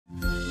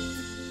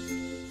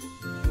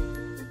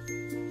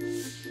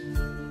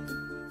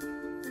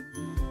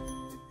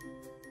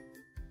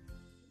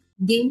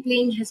Game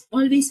playing has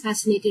always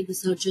fascinated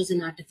researchers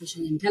in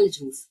artificial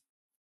intelligence,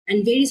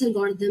 and various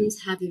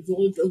algorithms have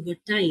evolved over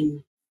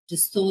time to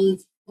solve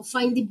or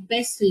find the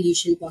best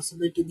solution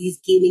possible to these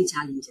gaming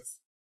challenges.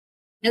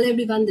 Hello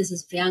everyone, this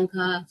is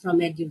Priyanka from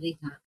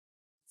Edureka.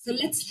 So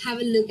let's have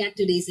a look at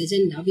today's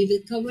agenda. We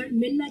will cover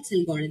min-max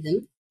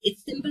algorithm,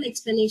 its simple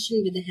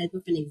explanation with the help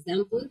of an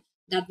example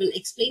that will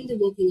explain the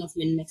working of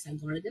min-max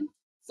algorithm,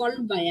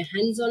 followed by a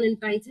hands-on in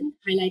Python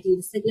highlighting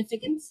the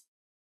significance.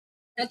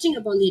 Touching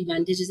upon the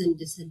advantages and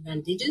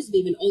disadvantages,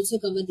 we will also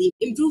cover the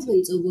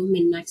improvements over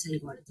min-max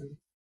algorithm.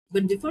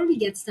 But before we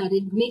get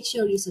started, make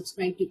sure you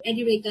subscribe to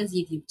Edureka's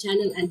YouTube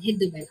channel and hit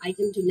the bell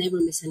icon to never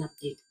miss an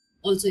update.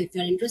 Also, if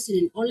you are interested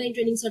in online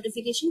training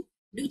certification,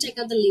 do check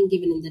out the link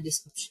given in the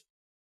description.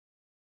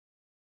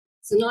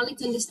 So now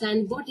let's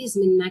understand what is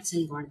min-max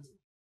algorithm.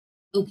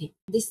 Okay,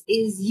 this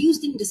is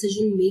used in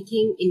decision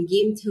making in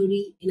game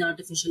theory in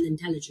artificial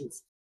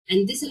intelligence.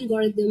 And this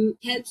algorithm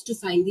helps to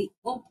find the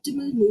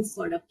optimal move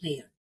for a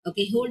player.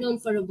 Okay, hold on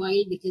for a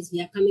while because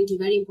we are coming to a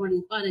very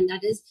important part, and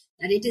that is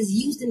that it is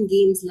used in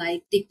games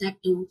like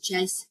tic-tac-toe,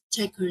 chess,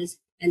 checkers,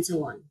 and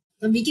so on.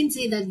 Now we can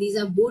say that these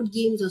are board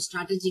games or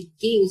strategic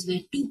games where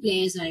two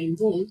players are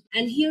involved.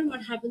 And here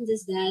what happens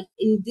is that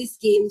in these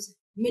games,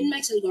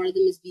 min-max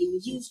algorithm is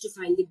being used to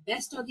find the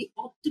best or the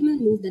optimal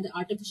move that the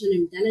artificial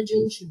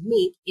intelligence should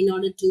make in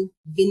order to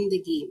win the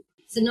game.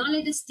 So now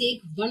let us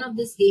take one of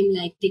this game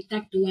like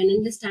tic-tac-toe and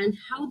understand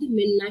how the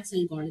min-max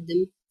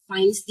algorithm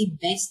finds the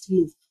best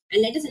move.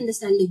 And let us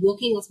understand the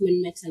working of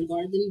min-max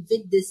algorithm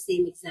with this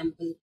same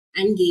example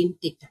and game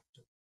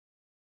tic-tac-toe.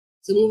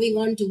 So moving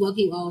on to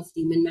working of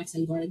the min-max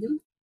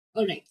algorithm.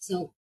 Alright,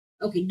 so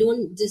okay,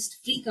 don't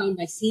just freak out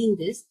by seeing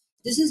this.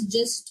 This is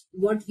just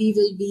what we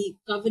will be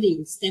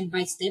covering step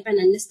by step and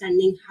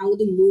understanding how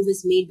the move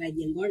is made by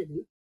the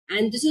algorithm.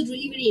 And this is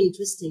really very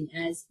interesting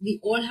as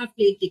we all have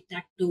played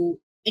tic-tac-toe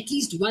at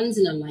least once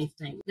in a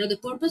lifetime. Now, the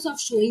purpose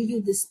of showing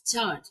you this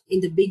chart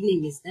in the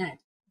beginning is that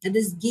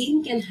this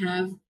game can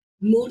have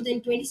more than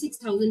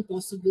 26,000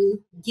 possible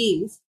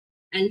games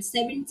and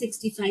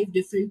 765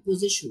 different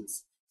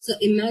positions. So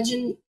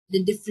imagine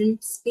the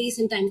different space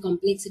and time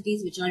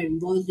complexities which are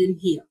involved in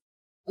here.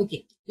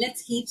 Okay,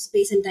 let's keep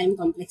space and time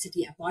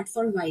complexity apart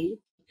for a while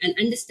and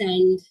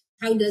understand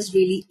how does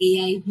really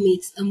AI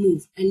makes a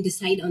move and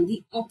decide on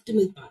the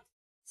optimal path.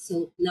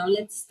 So now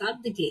let's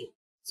start the game.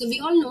 So we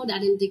all know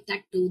that in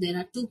tic-tac-toe, there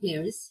are two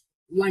players.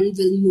 One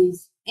will move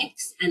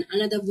X and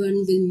another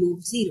one will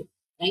move 0,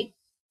 right?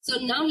 So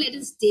now let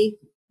us take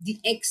the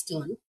X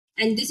turn,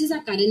 and this is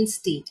our current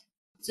state.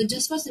 So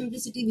just for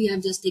simplicity, we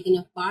have just taken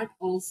a part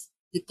of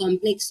the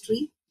complex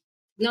tree.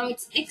 Now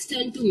it's X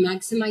turn to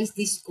maximize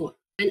the score,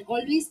 and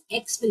always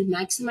X will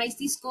maximize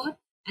the score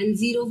and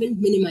 0 will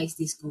minimize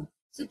the score.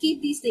 So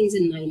keep these things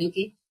in mind,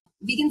 okay?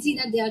 We can see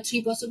that there are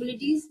three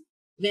possibilities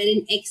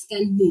wherein X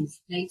can move,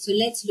 right? So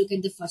let's look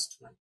at the first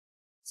one.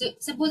 So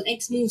suppose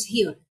X moves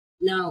here.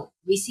 Now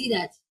we see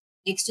that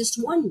X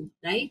just won,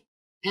 right?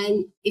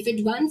 And if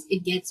it wins,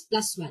 it gets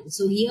 +1.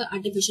 So here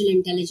artificial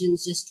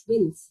intelligence just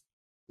wins.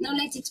 Now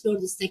let's explore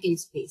the second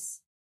space.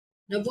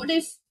 Now what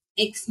if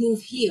X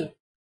move here?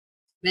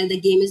 Well, the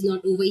game is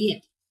not over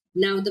yet.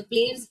 Now the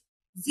players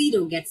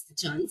 0 gets the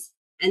chance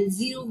and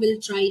 0 will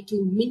try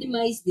to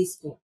minimize the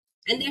score.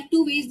 And there are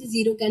two ways the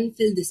 0 can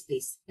fill this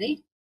space, right?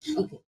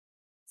 Okay.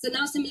 So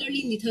now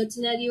similarly in the third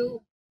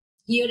scenario,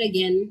 here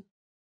again,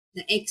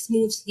 the X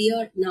moves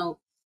here. Now,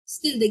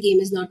 still the game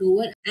is not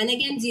over. And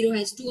again, 0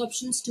 has two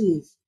options to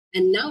move.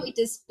 And now it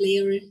is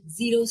player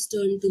 0's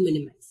turn to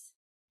minimize.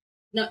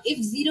 Now,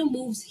 if 0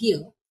 moves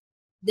here,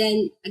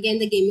 then again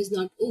the game is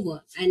not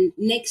over. And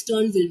next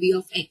turn will be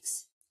of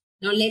X.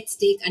 Now, let's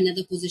take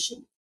another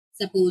position.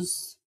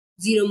 Suppose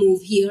 0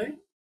 move here.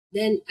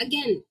 Then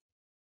again,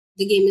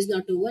 the game is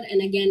not over.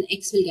 And again,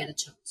 X will get a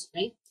chance,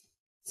 right?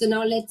 So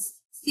now let's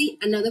see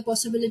another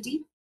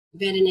possibility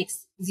wherein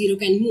X0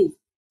 can move.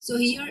 So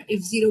here,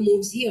 if 0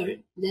 moves here,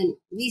 then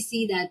we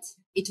see that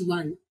it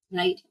won,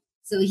 right?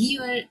 So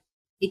here,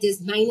 it is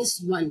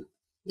 -1.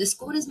 The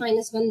score is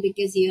 -1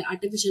 because here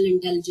artificial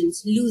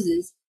intelligence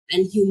loses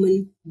and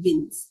human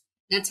wins.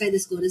 That's why the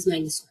score is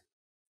 -1.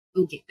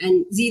 Okay,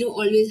 and 0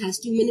 always has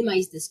to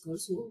minimize the score.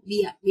 So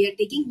we are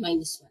taking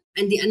 -1.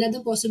 And the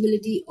another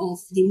possibility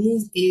of the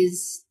move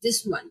is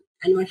this one.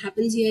 And what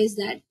happens here is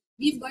that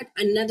we've got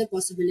another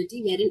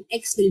possibility wherein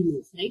X will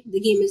move, right? The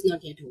game is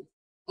not yet over.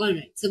 All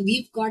right, so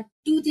we've got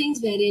two things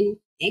wherein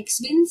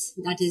X wins,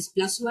 that is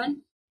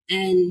 +1,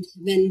 and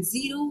when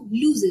 0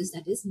 loses,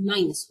 that is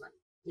 -1,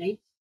 right?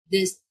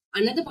 There's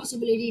another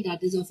possibility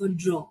that is of a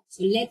draw.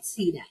 So let's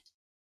see that.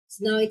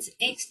 So now it's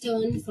X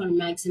turn for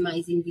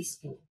maximizing the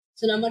score.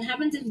 So now what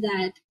happens if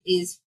that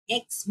is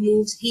X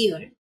moves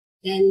here,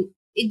 then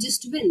it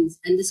just wins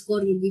and the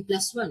score will be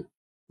 +1.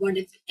 What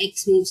if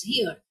X moves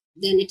here?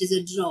 Then it is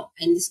a draw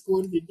and the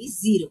score will be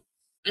 0.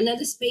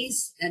 Another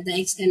space that the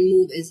X can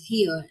move is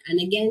here, and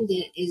again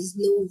there is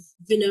no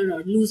winner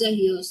or loser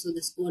here, so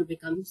the score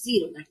becomes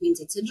 0. That means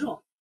it's a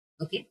draw.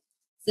 Okay,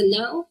 so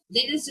now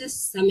let us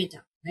just sum it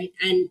up, right,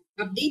 and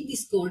update the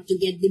score to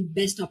get the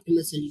best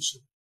optimal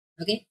solution.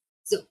 Okay,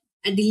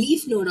 at the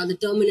leaf node or the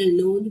terminal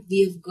node,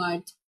 we have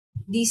got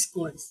these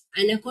scores,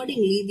 and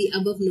accordingly the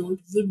above node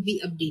would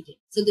be updated.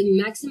 So the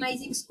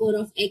maximizing score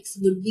of x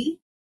would be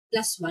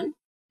 +1,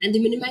 and the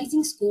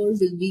minimizing score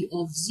will be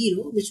of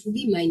 0, which would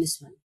be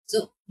 -1.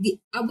 So the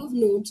above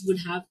nodes would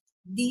have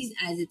these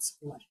as its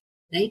score,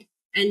 right?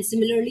 And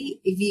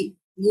similarly, if we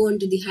go on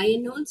to the higher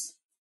nodes,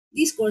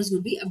 these scores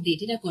would be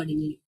updated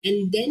accordingly.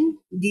 And then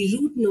the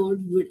root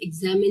node would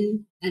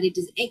examine that it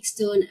is x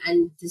turn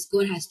and the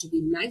score has to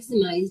be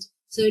maximized.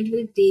 So it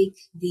will take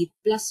the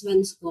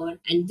 +1 score,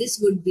 and this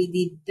would be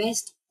the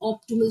best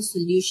optimal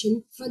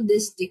solution for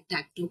this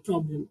tic-tac-toe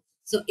problem.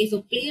 So if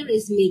a player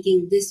is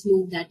making this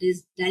move that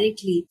is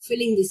directly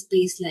filling the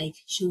space like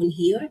shown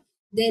here,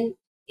 then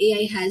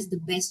AI has the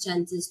best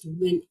chances to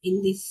win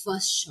in the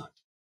first shot,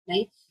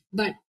 right?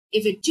 But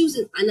if it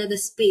chooses another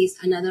space,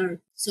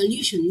 another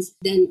solutions,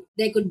 then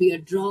there could be a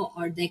draw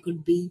or there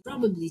could be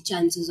probably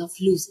chances of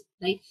losing,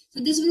 right?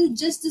 So this was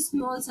just a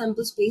small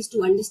sample space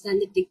to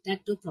understand the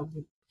tic-tac-toe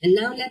problem. And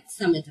now let's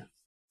sum it up.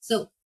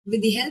 So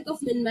with the help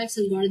of min-max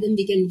algorithm,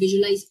 we can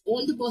visualize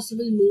all the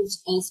possible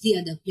moves of the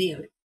other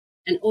player.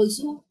 And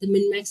also the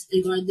min-max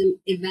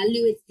algorithm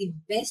evaluates the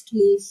best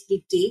moves to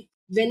take.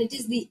 When it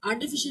is the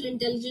artificial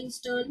intelligence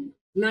turn,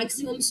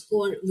 maximum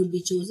score would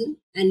be chosen.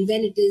 And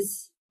when it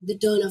is the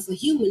turn of a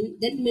human,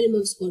 then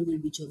minimum score will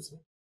be chosen.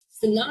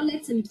 So now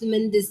let's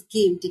implement this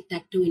game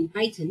tic-tac-toe in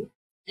Python.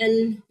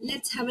 And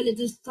let's have a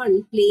little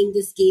fun playing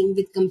this game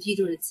with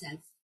computer itself.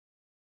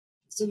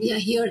 So we are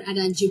here at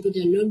our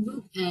Jupyter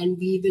notebook, and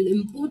we will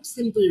import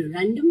simple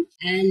random,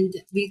 and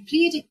we'll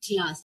create a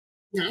class.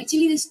 Now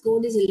actually this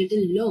code is a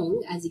little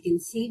long, as you can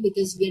see,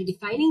 because we are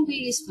defining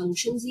various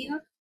functions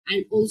here,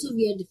 and also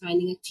we are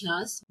defining a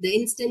class, the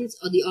instance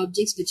or the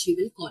objects which we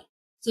will call.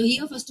 So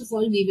here first of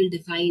all we will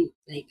define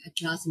like a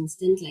class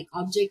instance like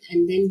object,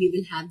 and then we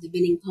will have the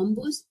winning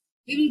combos.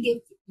 We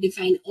will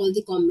define all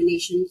the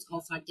combinations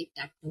of our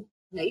tic-tac-toe,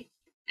 right?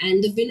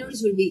 And the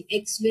winners will be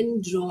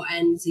X-win, draw,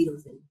 and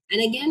 0-win.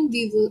 And again,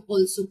 we will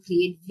also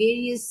create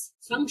various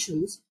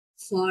functions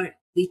for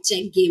the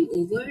check game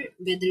over,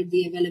 whether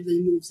the available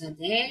moves are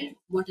there,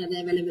 what are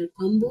the available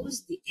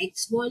combos, the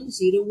X1,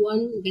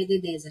 0-1, whether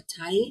there's a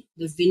tie,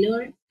 the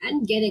winner,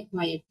 and get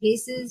acquired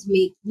places,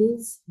 make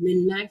move,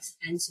 min-max,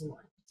 and so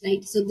on.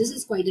 Right? So this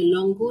is quite a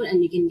long code,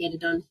 and you can get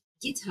it on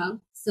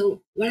GitHub.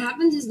 So what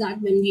happens is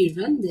that when we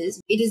run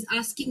this, it is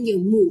asking your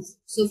move.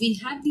 So we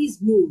have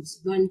these moves,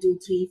 1, 2,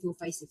 3, 4,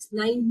 5, 6,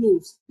 9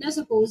 moves. Now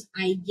suppose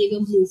I give a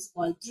move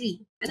called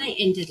 3 and I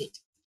entered it.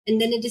 And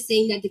then it is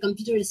saying that the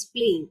computer is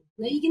playing.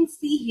 Now you can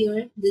see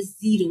here this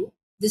 0.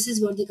 This is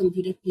what the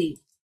computer played.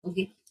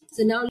 Okay.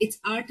 So now it's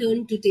our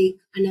turn to take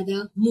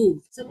another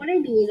move. So what I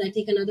do is I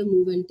take another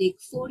move and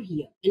take 4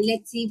 here. And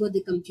let's see what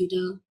the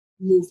computer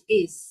move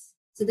is.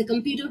 So the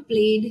computer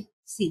played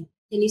C.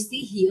 Can you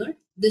see here?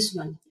 This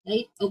one,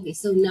 right? Okay,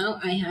 so now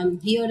I am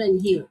here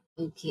and here.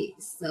 Okay,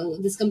 so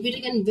this computer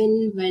can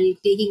win while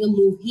taking a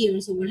move here.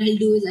 So what I'll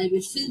do is I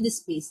will fill this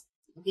space.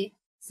 Okay,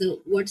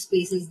 so what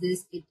space is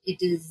this? It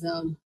is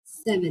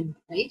 7,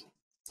 right?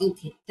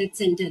 Okay,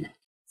 let's enter that.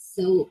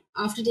 So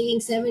after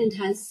taking 7, it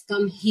has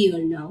come here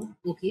now.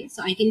 Okay,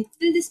 so I can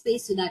fill this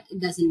space so that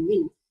it doesn't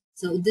win.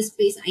 So this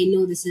space, I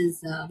know this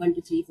is 1,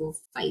 2, 3, 4,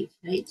 5,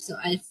 right? So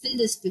I'll fill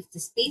this fifth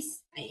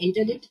space. I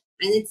entered it.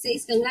 And it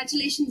says,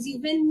 congratulations,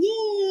 you win.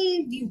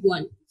 Yay, we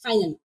won,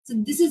 finally. So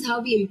this is how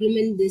we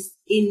implement this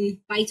in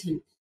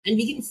Python. And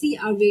we can see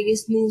our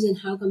various moves and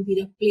how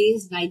computer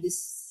plays by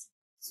this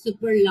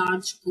super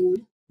large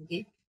code.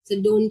 Okay, so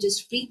don't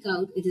just freak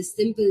out. It is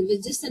simple.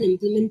 It's just an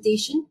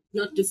implementation,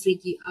 not to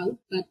freak you out.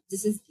 But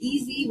this is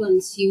easy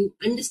once you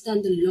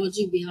understand the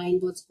logic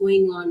behind what's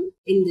going on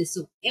in this.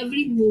 So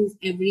every move,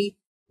 every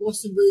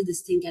possible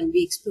this thing can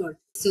be explored.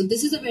 So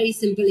this is a very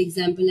simple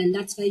example, and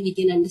that's why we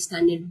can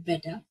understand it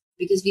better,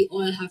 because we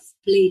all have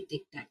played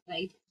tic-tac,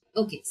 right?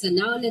 Okay, so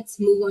now let's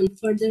move on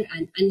further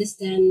and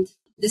understand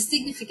the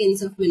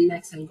significance of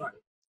min-max algorithm.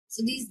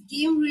 So these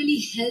games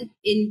really help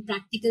in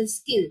practical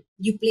skill.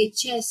 You play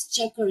chess,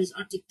 checkers,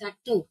 or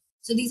tic-tac-toe.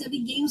 So these are the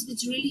games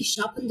which really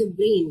sharpen the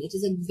brain. It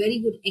is a very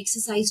good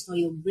exercise for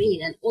your brain,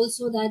 and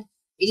also that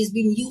it is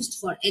being used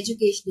for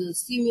educational,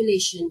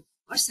 simulation,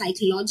 or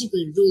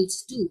psychological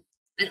roles too.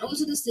 And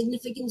also the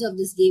significance of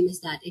this game is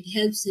that it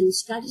helps in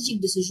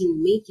strategic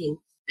decision making.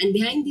 And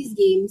behind these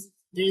games,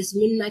 there is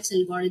min-max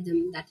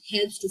algorithm that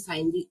helps to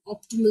find the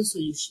optimal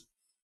solution.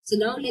 So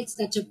now let's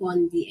touch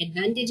upon the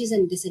advantages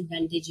and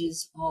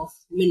disadvantages of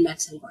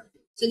min-max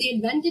algorithm. So the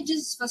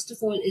advantages, first of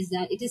all, is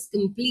that it is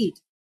complete.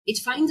 It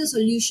finds a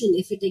solution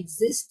if it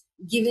exists,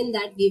 given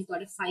that we've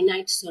got a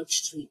finite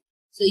search tree.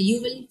 So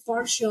you will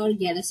for sure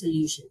get a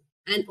solution.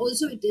 And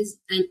also it is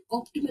an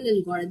optimal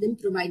algorithm,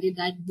 provided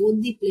that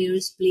both the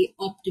players play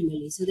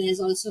optimally. So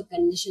there's also a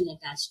condition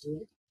attached to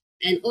it.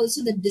 And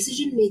also the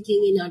decision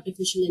making in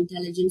artificial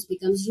intelligence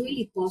becomes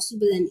really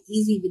possible and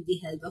easy with the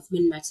help of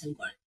min-max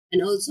algorithm.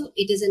 And also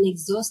it is an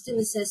exhaustive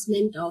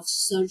assessment of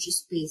search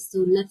space. So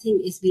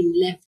nothing is being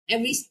left.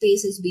 Every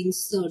space is being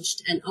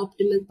searched and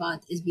optimal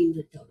path is being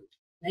returned,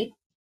 right?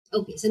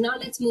 Okay, so now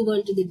let's move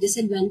on to the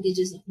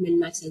disadvantages of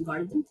min-max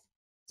algorithm.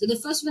 So the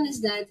first one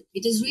is that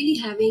it is really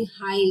having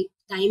high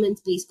time and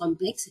space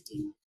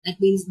complexity. That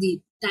means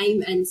the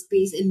time and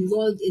space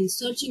involved in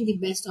searching the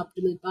best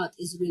optimal path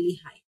is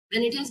really high.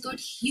 And it has got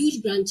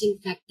huge branching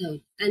factor,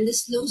 and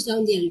this slows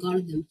down the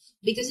algorithm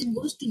because it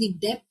goes to the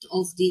depth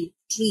of the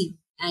tree,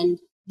 and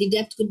the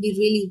depth could be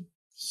really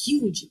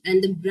huge,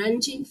 and the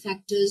branching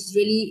factors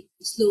really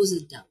slows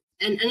it down.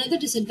 And another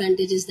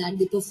disadvantage is that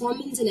the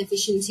performance and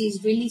efficiency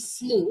is really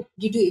slow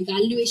due to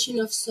evaluation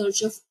of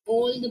search of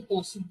all the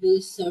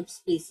possible search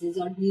spaces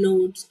or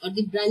nodes or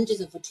the branches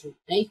of a tree,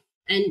 right?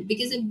 And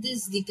because of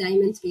this, the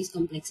time and space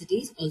complexity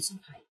is also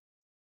high.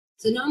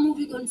 So now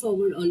moving on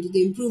forward onto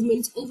the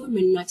improvements over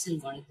min-max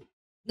algorithm.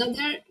 Now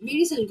there are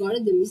various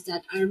algorithms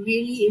that are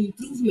really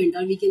improvement,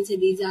 or we can say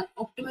these are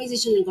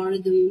optimization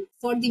algorithm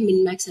for the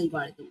min-max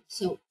algorithm.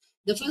 So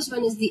the first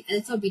one is the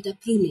alpha beta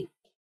pruning.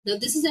 Now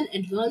this is an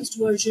advanced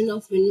version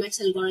of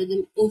min-max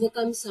algorithm,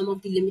 overcomes some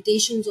of the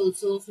limitations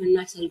also of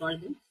min-max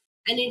algorithm,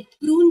 and it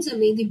prunes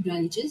away the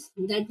branches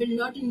that will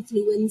not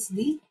influence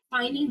the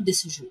final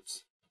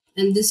decisions.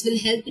 And this will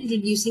help in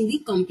reducing the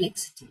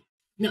complexity.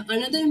 Now,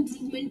 another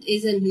improvement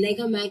is a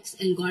nega-max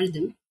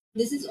algorithm.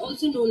 This is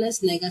also known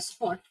as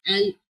nega-spot,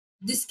 and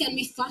this can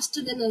be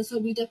faster than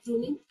alpha-beta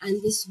pruning,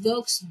 and this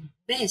works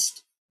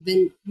best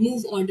when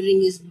move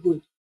ordering is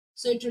good.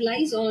 So it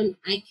relies on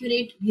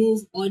accurate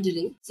move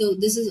ordering. So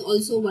this is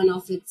also one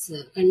of its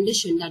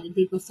condition that it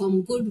will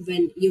perform good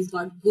when you've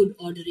got good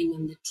ordering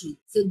on the tree.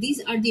 So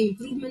these are the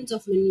improvements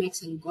of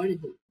min-max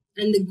algorithm.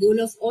 And the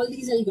goal of all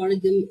these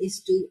algorithms is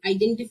to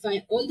identify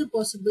all the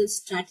possible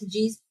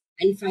strategies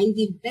and find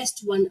the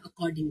best one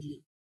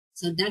accordingly.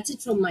 So that's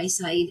it from my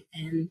side,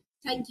 and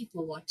thank you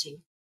for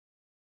watching.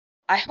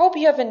 I hope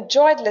you have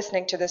enjoyed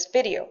listening to this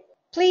video.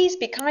 Please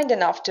be kind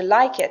enough to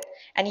like it,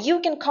 and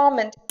you can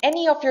comment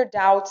any of your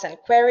doubts and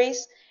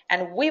queries,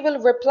 and we will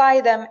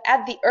reply them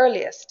at the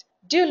earliest.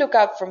 Do look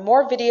out for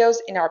more videos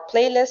in our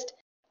playlist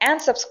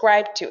and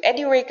subscribe to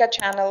Edureka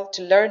channel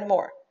to learn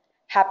more.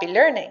 Happy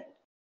learning!